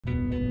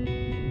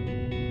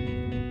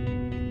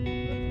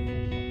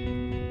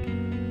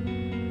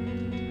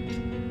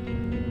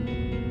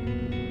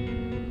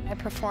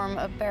perform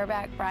a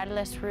bareback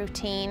bridleless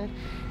routine,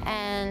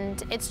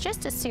 and it's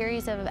just a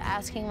series of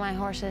asking my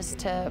horses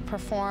to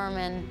perform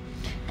and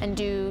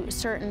do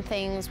certain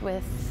things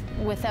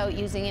without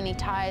using any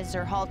ties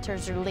or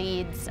halters or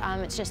leads.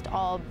 It's just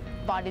all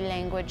body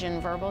language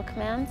and verbal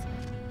commands.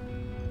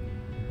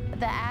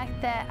 The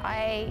act that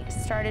I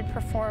started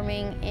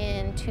performing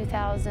in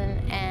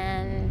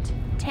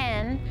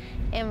 2010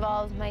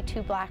 involves my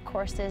two black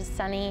horses,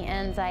 Sunny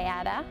and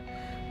Zayada,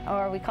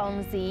 or we call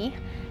them Z.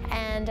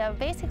 And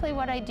basically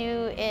what I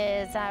do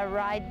is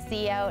ride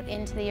Z out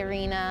into the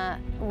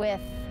arena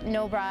with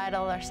no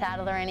bridle or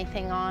saddle or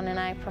anything on, and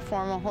I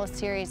perform a whole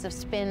series of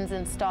spins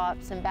and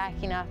stops and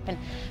backing up and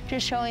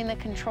just showing the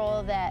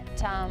control that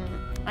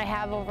I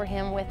have over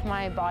him with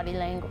my body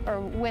language,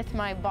 or with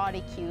my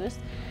body cues.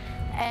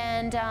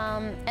 And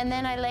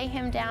then I lay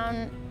him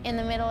down in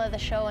the middle of the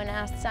show and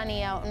ask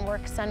Sunny out and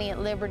work Sunny at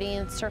liberty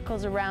in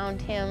circles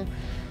around him,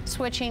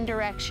 switching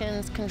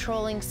directions,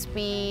 controlling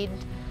speed,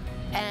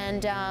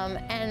 and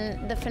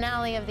the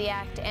finale of the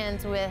act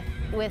ends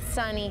with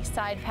Sunny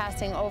side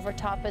passing over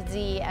top of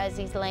Z as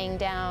he's laying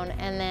down,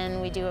 and then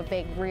we do a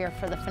big rear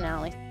for the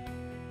finale.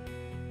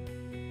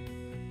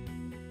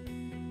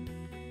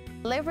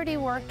 Liberty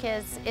work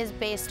is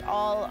based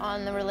all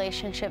on the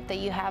relationship that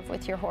you have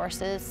with your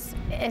horses.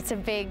 It's a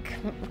big,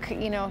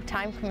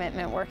 time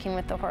commitment working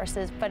with the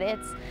horses, but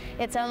it's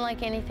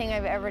unlike anything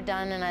I've ever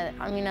done, and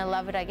I mean, I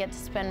love it. I get to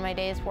spend my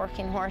days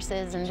working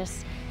horses and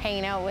just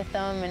hanging out with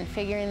them and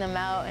figuring them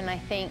out, and I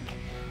think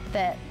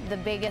that the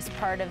biggest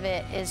part of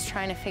it is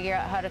trying to figure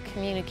out how to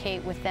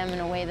communicate with them in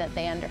a way that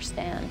they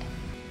understand.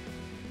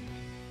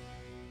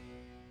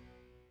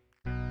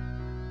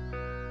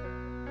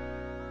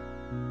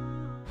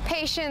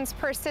 Patience,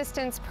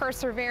 persistence,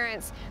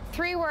 perseverance.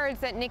 3 words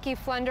that Niki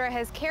Flundra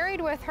has carried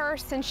with her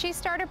since she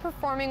started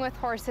performing with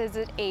horses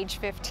at age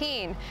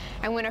 15.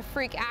 And when a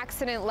freak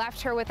accident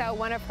left her without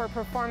one of her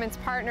performance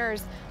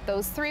partners,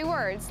 those 3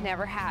 words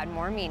never had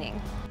more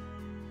meaning.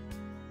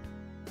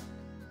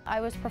 I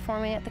was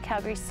performing at the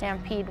Calgary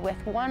Stampede with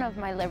one of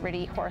my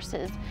Liberty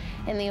horses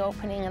in the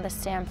opening of the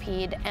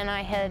Stampede, and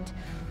I had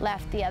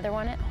left the other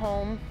one at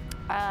home,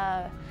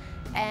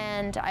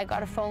 and I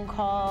got a phone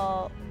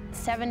call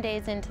 7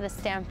 days into the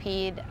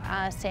Stampede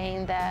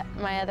saying that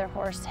my other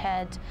horse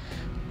had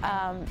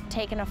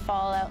taken a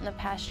fall out in the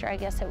pasture. I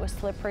guess it was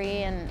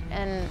slippery, and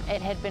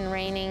it had been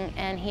raining,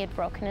 and he had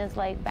broken his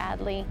leg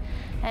badly,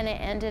 and it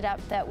ended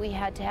up that we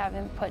had to have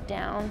him put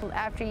down.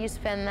 After you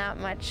spend that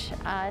much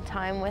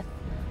time with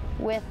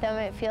them,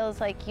 it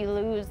feels like you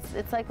lose,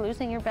 it's like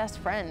losing your best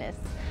friend. It's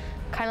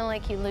kind of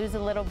like you lose a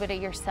little bit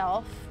of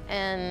yourself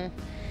and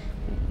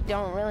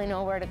don't really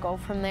know where to go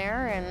from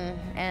there,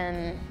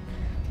 and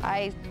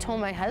I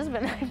told my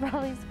husband I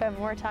probably spent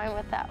more time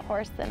with that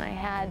horse than I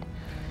had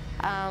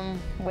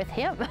with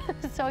him.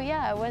 So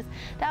yeah,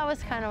 that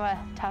was kind of a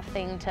tough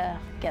thing to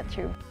get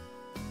through.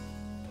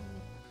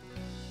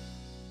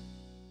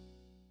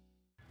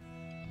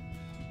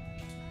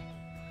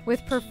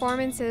 With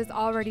performances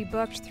already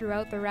booked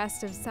throughout the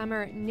rest of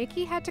summer,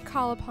 Niki had to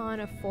call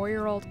upon a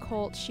 4-year-old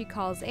colt she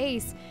calls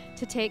Ace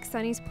to take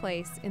Sunny's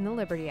place in the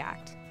Liberty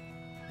Act.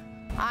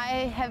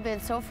 I have been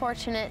so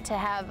fortunate to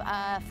have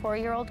a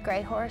 4-year-old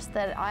gray horse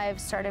that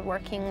I've started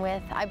working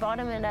with. I bought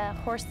him at a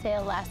horse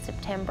sale last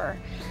September,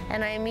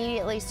 and I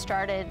immediately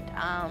started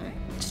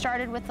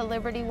with the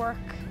Liberty work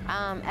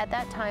at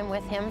that time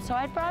with him. So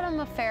I brought him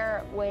a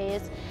fair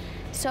ways.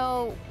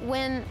 So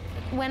when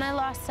I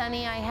lost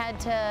Sunny, I had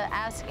to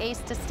ask Ace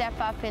to step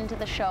up into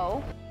the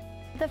show.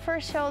 The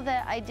first show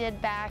that I did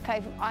back,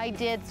 I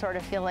did sort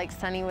of feel like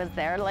Sunny was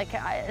there. Like,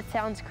 it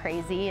sounds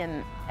crazy,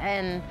 and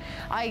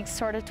I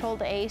sort of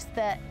told Ace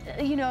that,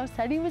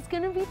 Sunny was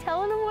going to be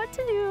telling him what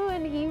to do,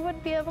 and he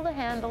would be able to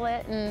handle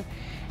it. And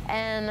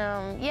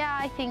yeah,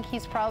 I think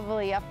he's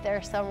probably up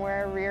there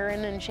somewhere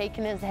rearing and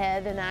shaking his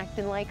head and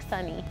acting like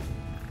Sunny.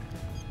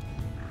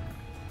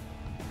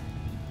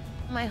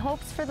 My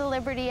hopes for the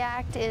Liberty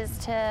Act is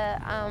to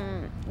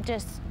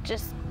just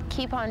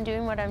keep on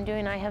doing what I'm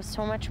doing. I have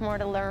so much more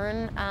to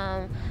learn.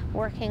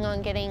 Working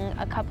on getting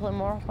a couple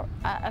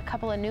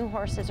of new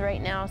horses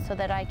right now so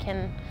that I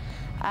can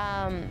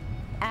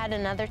add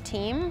another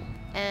team,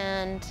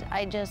 and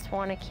I just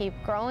want to keep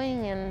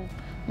growing and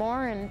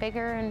more and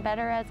bigger and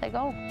better as I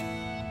go.